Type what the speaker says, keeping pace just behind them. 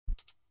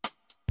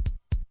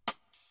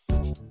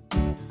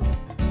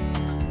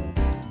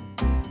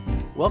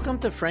Welcome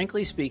to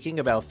Frankly Speaking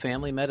About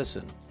Family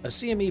Medicine, a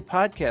CME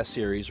podcast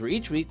series where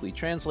each week we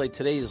translate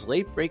today's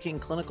late-breaking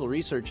clinical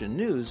research and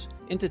news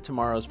into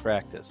tomorrow's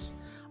practice.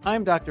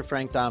 I'm Dr.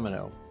 Frank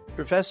Domino,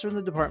 professor in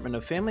the Department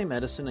of Family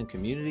Medicine and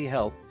Community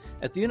Health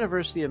at the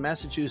University of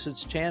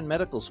Massachusetts Chan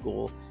Medical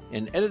School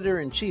and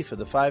editor-in-chief of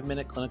the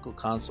 5-Minute Clinical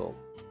Consult.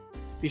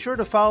 Be sure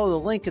to follow the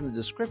link in the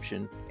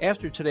description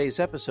after today's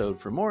episode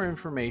for more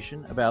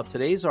information about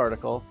today's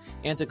article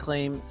and to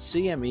claim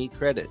CME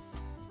credit.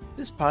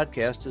 This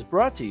podcast is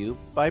brought to you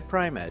by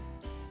Pri-Med.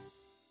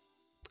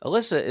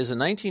 Alyssa is a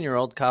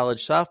 19-year-old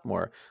college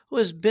sophomore who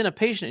has been a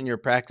patient in your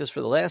practice for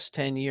the last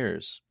 10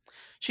 years.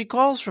 She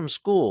calls from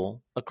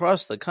school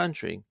across the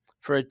country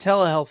for a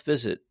telehealth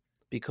visit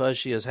because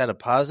she has had a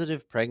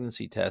positive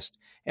pregnancy test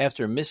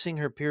after missing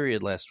her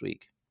period last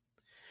week.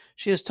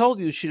 She has told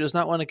you she does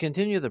not want to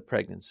continue the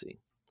pregnancy.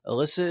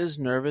 Alyssa is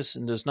nervous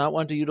and does not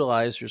want to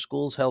utilize her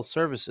school's health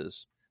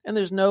services, and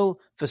there's no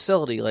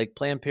facility like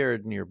Planned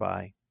Parenthood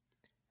nearby.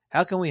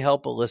 How can we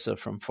help Alyssa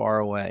from far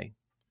away?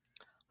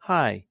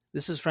 Hi,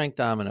 this is Frank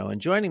Domino, and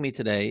joining me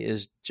today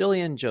is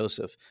Jillian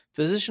Joseph,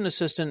 physician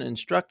assistant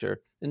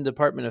instructor in the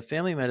Department of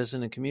Family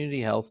Medicine and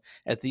Community Health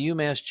at the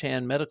UMass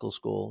Chan Medical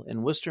School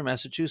in Worcester,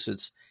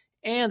 Massachusetts,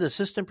 and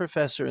assistant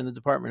professor in the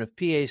Department of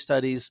PA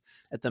Studies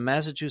at the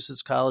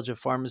Massachusetts College of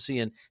Pharmacy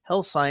and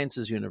Health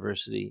Sciences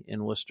University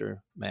in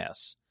Worcester,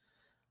 Mass.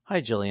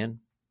 Hi, Jillian.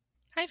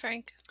 Hi,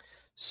 Frank.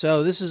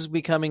 So this is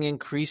becoming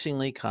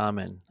increasingly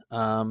common.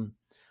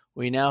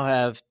 We now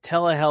have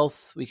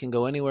telehealth. We can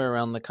go anywhere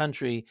around the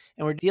country,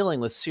 and we're dealing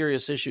with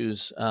serious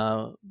issues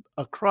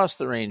across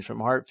the range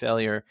from heart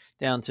failure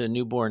down to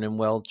newborn and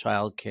well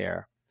child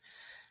care.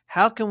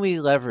 How can we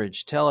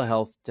leverage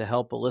telehealth to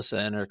help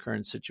Alyssa in her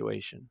current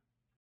situation?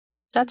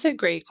 That's a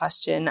great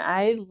question.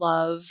 I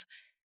love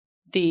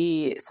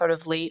the sort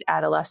of late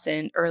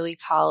adolescent, early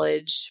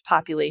college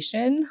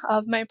population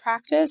of my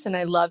practice. And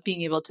I love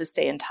being able to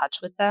stay in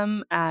touch with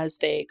them as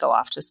they go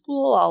off to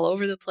school all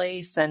over the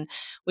place. And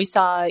we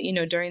saw,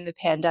 during the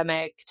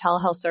pandemic,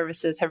 telehealth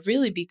services have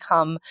really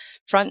become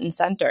front and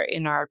center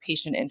in our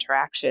patient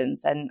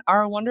interactions and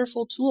are a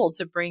wonderful tool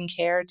to bring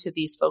care to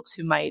these folks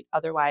who might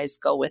otherwise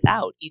go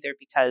without, either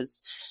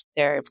because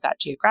they've got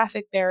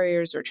geographic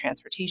barriers or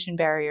transportation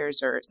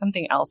barriers or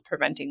something else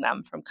preventing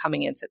them from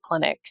coming into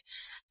clinic.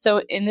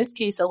 So in this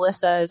case,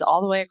 Alyssa is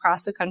all the way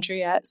across the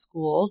country at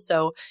school.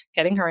 So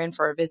getting her in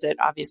for a visit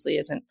obviously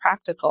isn't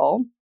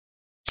practical.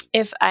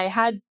 If I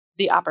had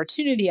the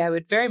opportunity, I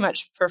would very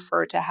much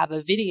prefer to have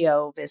a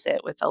video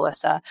visit with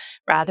Alyssa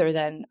rather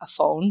than a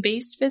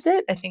phone-based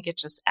visit. I think it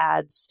just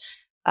adds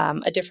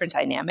a different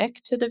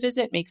dynamic to the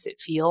visit, makes it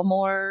feel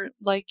more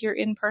like you're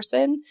in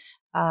person.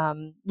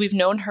 We've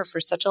known her for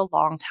such a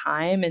long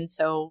time. And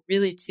so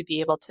really to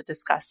be able to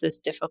discuss this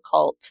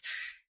difficult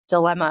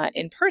dilemma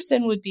in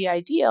person would be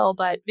ideal,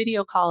 but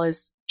video call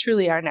is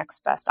truly our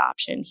next best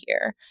option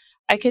here.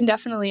 I can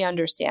definitely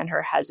understand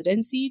her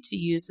hesitancy to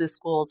use the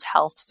school's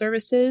health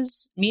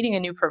services. Meeting a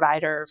new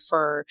provider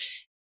for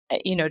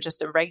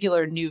just a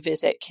regular new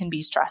visit can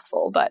be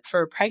stressful, but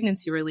for a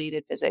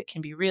pregnancy-related visit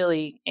can be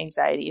really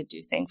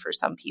anxiety-inducing for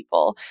some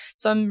people.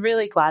 So I'm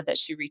really glad that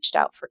she reached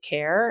out for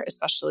care,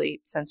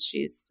 especially since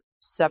she's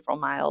several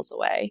miles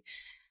away.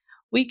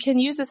 We can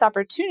use this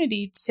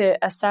opportunity to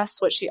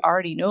assess what she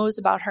already knows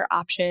about her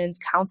options,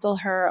 counsel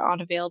her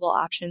on available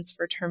options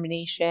for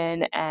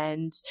termination,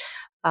 and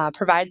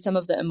provide some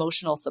of the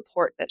emotional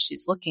support that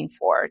she's looking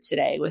for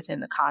today within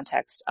the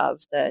context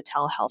of the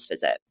telehealth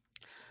visit.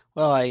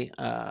 Well,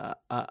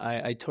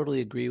 I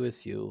totally agree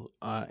with you.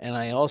 And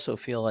I also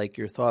feel like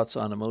your thoughts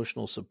on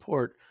emotional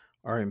support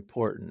are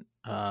important.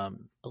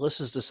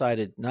 Alyssa's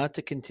decided not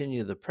to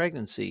continue the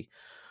pregnancy.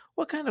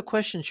 What kind of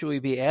questions should we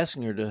be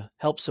asking her to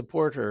help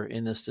support her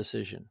in this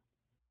decision?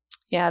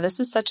 Yeah,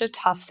 this is such a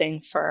tough thing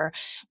for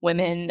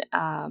women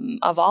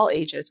of all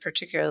ages,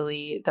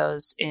 particularly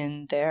those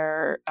in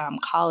their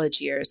college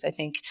years. I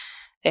think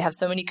they have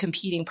so many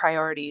competing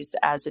priorities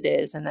as it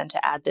is, and then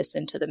to add this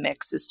into the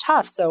mix is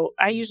tough. So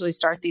I usually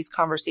start these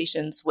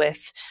conversations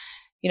with,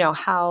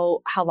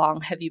 how long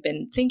have you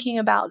been thinking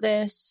about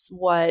this?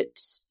 What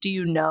do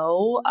you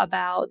know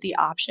about the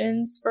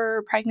options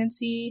for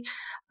pregnancy?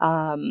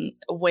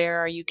 Where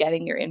are you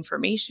getting your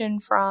information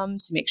from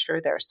to make sure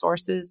their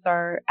sources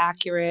are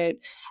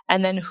accurate?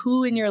 And then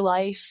who in your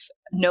life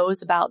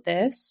knows about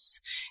this?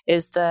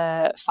 Is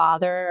the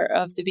father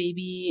of the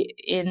baby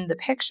in the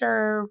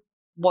picture?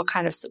 What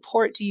kind of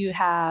support do you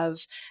have?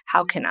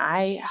 How can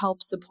I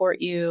help support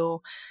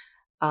you?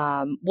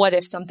 What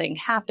if something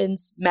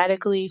happens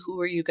medically?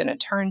 Who are you going to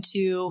turn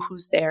to?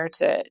 Who's there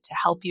to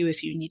help you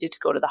if you needed to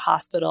go to the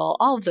hospital?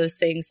 All of those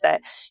things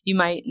that you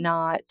might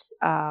not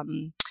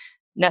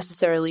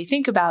necessarily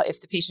think about if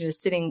the patient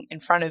is sitting in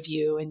front of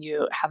you and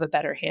you have a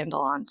better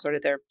handle on sort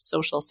of their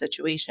social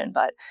situation.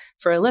 But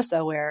for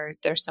Alyssa, where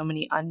there's so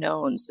many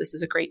unknowns, this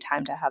is a great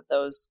time to have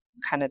those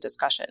kind of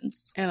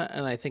discussions. And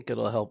I think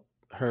it'll help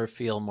her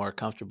feel more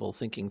comfortable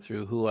thinking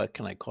through who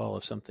can I call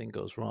if something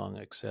goes wrong,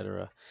 et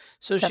cetera.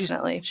 So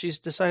Definitely. she's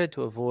decided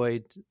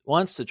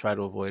wants to try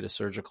to avoid a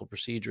surgical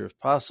procedure if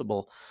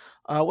possible.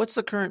 What's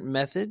the current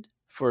method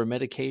for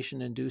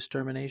medication-induced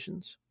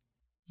terminations?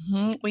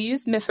 We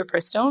use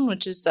mifepristone,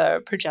 which is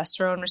a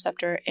progesterone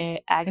receptor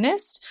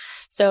agonist.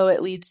 So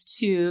it leads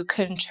to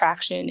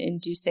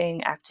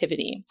contraction-inducing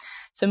activity.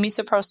 So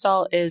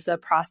misoprostol is a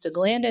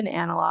prostaglandin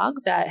analog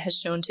that has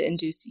shown to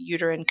induce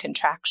uterine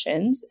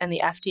contractions, and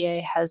the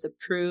FDA has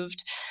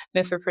approved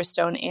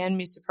mifepristone and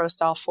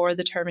misoprostol for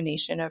the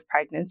termination of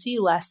pregnancy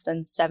less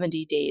than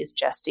 70 days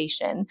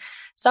gestation.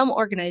 Some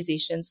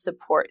organizations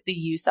support the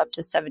use up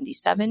to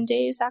 77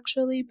 days,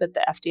 actually, but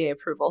the FDA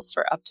approvals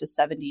for up to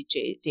 70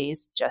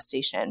 days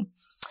gestation.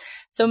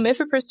 So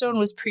mifepristone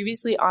was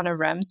previously on a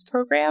REMS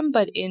program,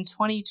 but in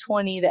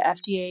 2020, the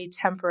FDA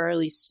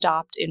temporarily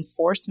stopped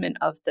enforcement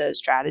of the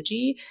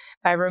strategy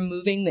by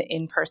removing the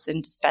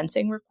in-person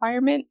dispensing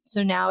requirement.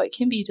 So now it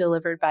can be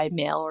delivered by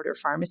mail order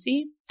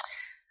pharmacy.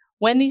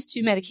 When these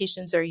two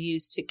medications are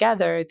used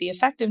together, the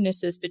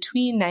effectiveness is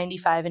between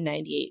 95 and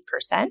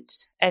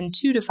 98%, and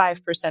 2 to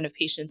 5% of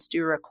patients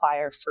do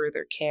require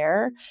further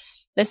care.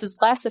 This is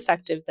less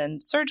effective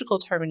than surgical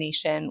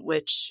termination,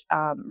 which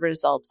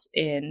results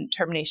in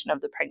termination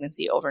of the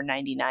pregnancy over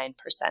 99%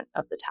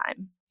 of the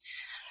time.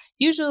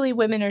 Usually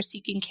women are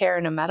seeking care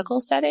in a medical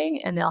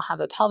setting, and they'll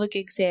have a pelvic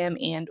exam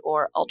and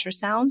or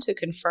ultrasound to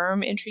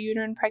confirm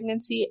intrauterine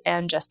pregnancy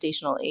and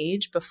gestational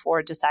age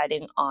before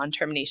deciding on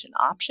termination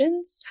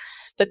options.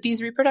 But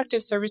these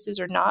reproductive services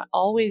are not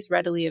always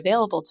readily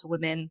available to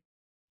women.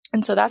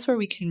 And so that's where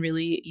we can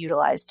really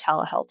utilize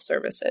telehealth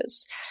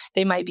services.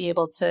 They might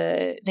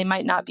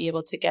not be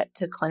able to get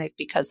to clinic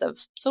because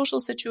of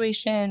social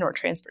situation or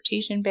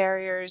transportation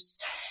barriers.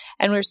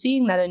 And we're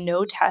seeing that a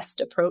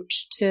no-test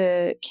approach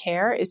to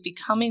care is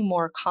becoming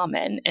more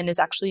common and is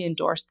actually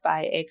endorsed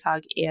by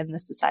ACOG and the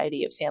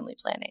Society of Family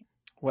Planning.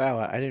 Wow,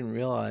 I didn't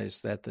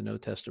realize that the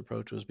no-test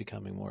approach was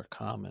becoming more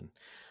common.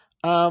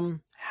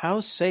 How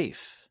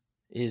safe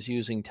is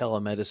using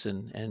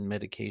telemedicine and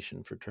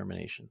medication for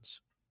terminations?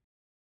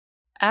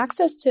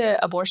 Access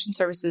to abortion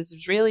services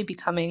is really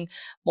becoming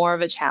more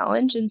of a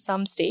challenge in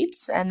some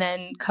states. And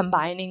then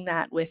combining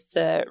that with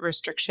the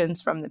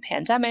restrictions from the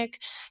pandemic,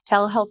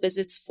 telehealth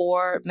visits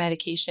for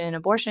medication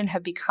abortion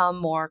have become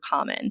more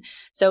common.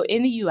 So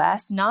in the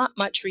US, not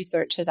much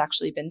research has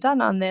actually been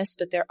done on this,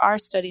 but there are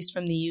studies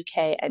from the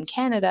UK and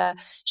Canada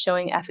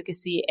showing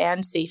efficacy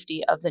and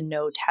safety of the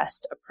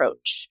no-test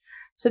approach.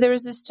 So there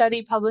was a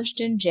study published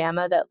in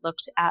JAMA that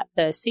looked at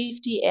the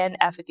safety and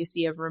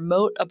efficacy of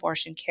remote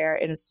abortion care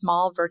in a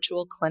small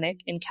virtual clinic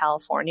in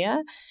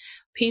California.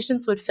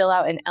 Patients would fill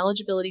out an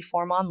eligibility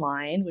form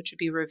online, which would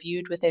be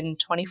reviewed within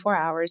 24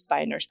 hours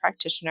by a nurse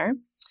practitioner.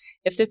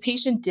 If the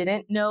patient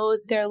didn't know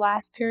their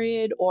last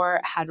period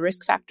or had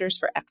risk factors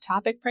for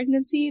ectopic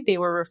pregnancy, they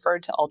were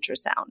referred to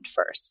ultrasound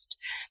first.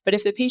 But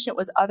if the patient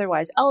was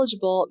otherwise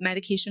eligible,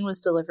 medication was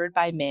delivered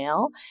by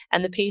mail,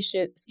 and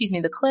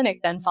the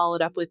clinic then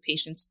followed up with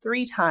patients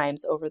 3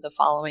 times over the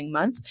following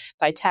month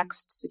by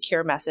text,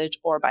 secure message,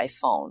 or by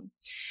phone.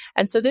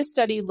 And so this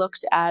study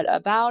looked at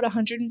about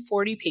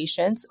 140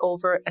 patients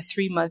over a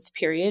 3-month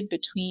period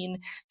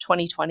between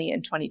 2020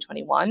 and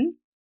 2021.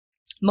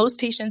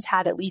 Most patients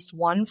had at least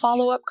one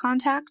follow-up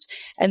contact,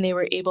 and they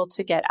were able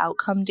to get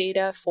outcome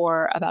data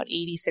for about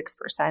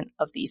 86%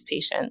 of these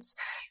patients.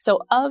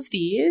 So of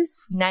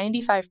these,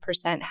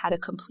 95% had a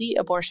complete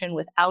abortion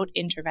without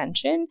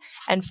intervention,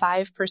 and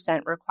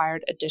 5%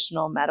 required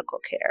additional medical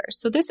care.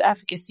 So this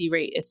efficacy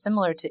rate is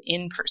similar to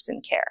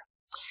in-person care.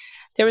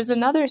 There was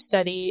another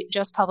study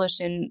just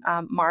published in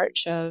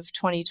March of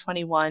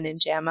 2021 in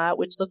JAMA,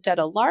 which looked at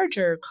a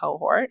larger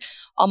cohort,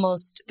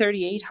 almost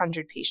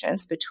 3,800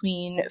 patients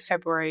between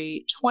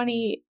February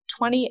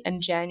 2020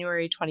 and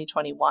January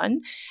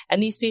 2021.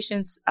 And these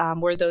patients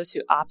were those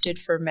who opted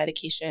for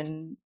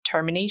medication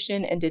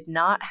termination and did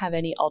not have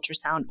any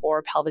ultrasound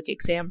or pelvic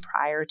exam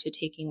prior to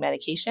taking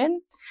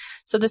medication.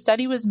 So the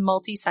study was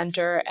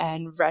multi-center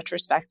and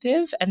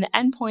retrospective, and the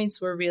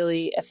endpoints were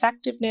really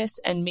effectiveness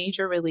and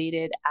major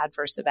related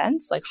adverse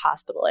events like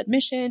hospital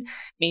admission,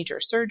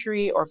 major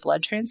surgery, or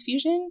blood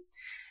transfusion.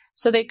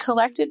 So they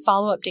collected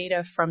follow-up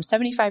data from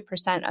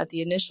 75% of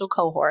the initial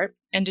cohort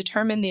and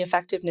determined the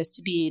effectiveness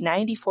to be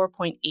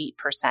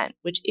 94.8%,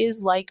 which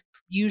is like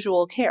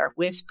usual care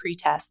with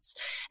pre-tests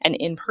and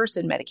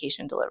in-person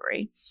medication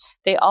delivery.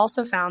 They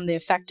also found the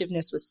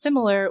effectiveness was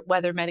similar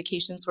whether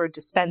medications were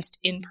dispensed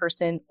in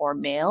person or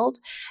mailed.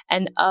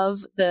 And of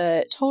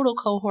the total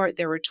cohort,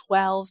 there were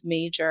 12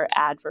 major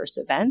adverse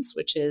events,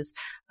 which is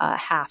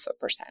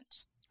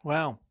 0.5%.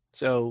 Wow.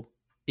 So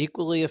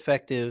equally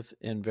effective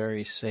and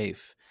very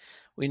safe.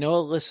 We know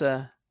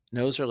Alyssa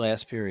knows her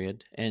last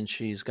period, and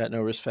she's got no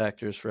risk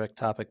factors for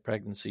ectopic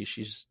pregnancy.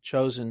 She's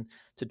chosen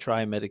to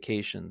try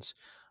medications.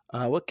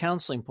 What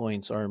counseling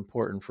points are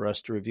important for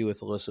us to review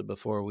with Alyssa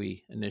before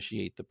we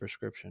initiate the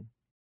prescription?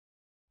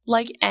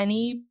 Like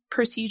any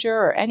procedure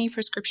or any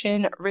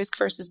prescription, risk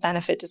versus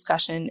benefit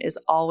discussion is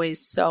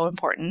always so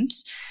important.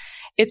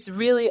 It's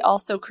really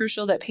also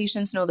crucial that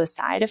patients know the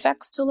side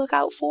effects to look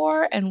out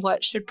for and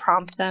what should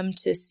prompt them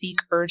to seek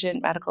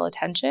urgent medical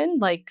attention,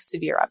 like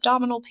severe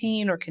abdominal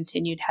pain or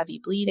continued heavy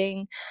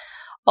bleeding.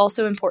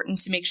 Also important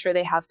to make sure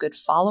they have good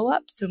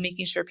follow-up. So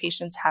making sure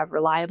patients have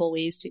reliable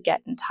ways to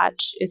get in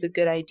touch is a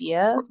good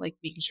idea, like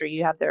making sure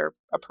you have their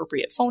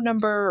appropriate phone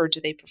number, or do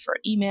they prefer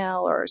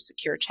email or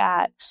secure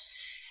chat?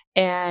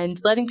 And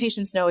letting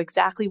patients know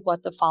exactly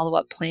what the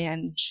follow-up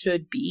plan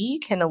should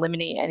be can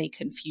eliminate any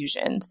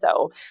confusion.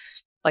 So,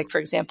 like, for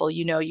example,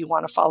 you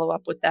want to follow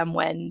up with them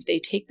when they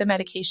take the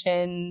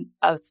medication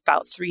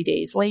about 3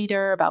 days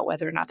later about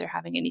whether or not they're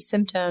having any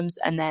symptoms,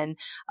 and then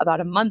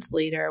about a month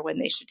later when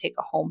they should take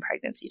a home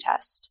pregnancy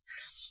test.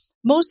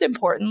 Most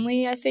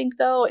importantly, I think,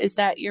 though, is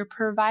that you're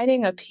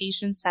providing a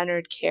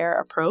patient-centered care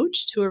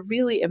approach to a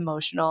really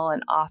emotional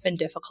and often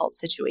difficult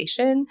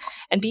situation,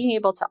 and being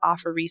able to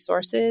offer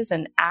resources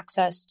and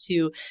access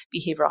to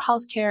behavioral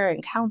health care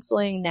and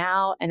counseling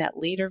now and at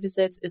later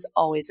visits is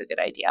always a good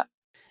idea.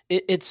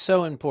 It's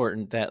so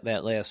important, that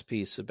last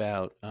piece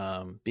about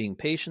being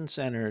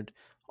patient-centered,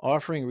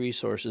 offering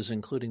resources,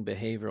 including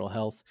behavioral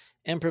health,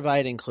 and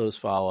providing close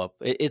follow-up.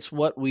 It's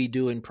what we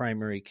do in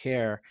primary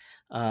care,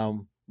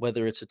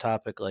 whether it's a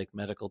topic like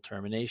medical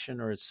termination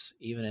or it's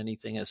even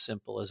anything as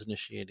simple as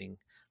initiating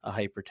a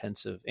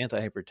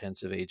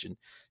antihypertensive agent.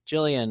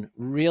 Jillian,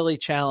 really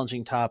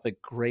challenging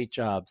topic. Great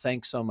job.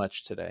 Thanks so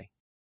much today.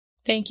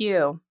 Thank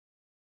you.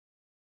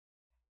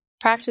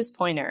 Practice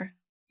pointer.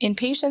 In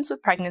patients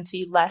with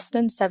pregnancy less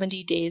than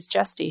 70 days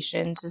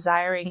gestation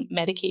desiring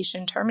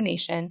medication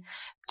termination,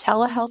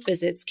 telehealth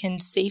visits can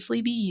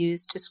safely be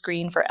used to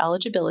screen for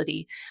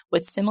eligibility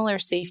with similar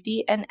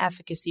safety and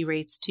efficacy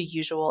rates to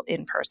usual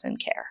in-person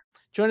care.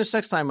 Join us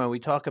next time when we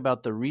talk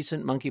about the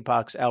recent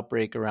monkeypox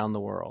outbreak around the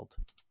world.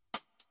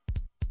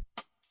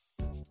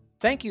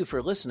 Thank you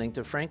for listening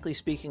to Frankly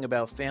Speaking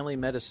About Family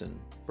Medicine,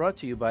 brought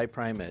to you by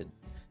Pri-Med.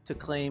 To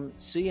claim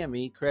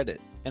CME credit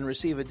and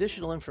receive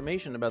additional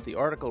information about the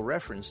article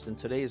referenced in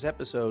today's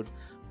episode,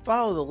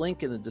 follow the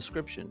link in the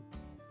description.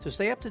 To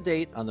stay up to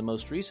date on the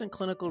most recent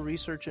clinical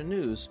research and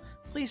news,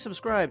 please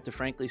subscribe to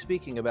Frankly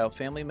Speaking About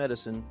Family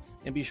Medicine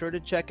and be sure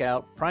to check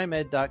out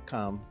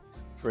Pri-Med.com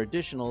for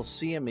additional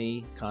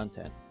CME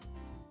content.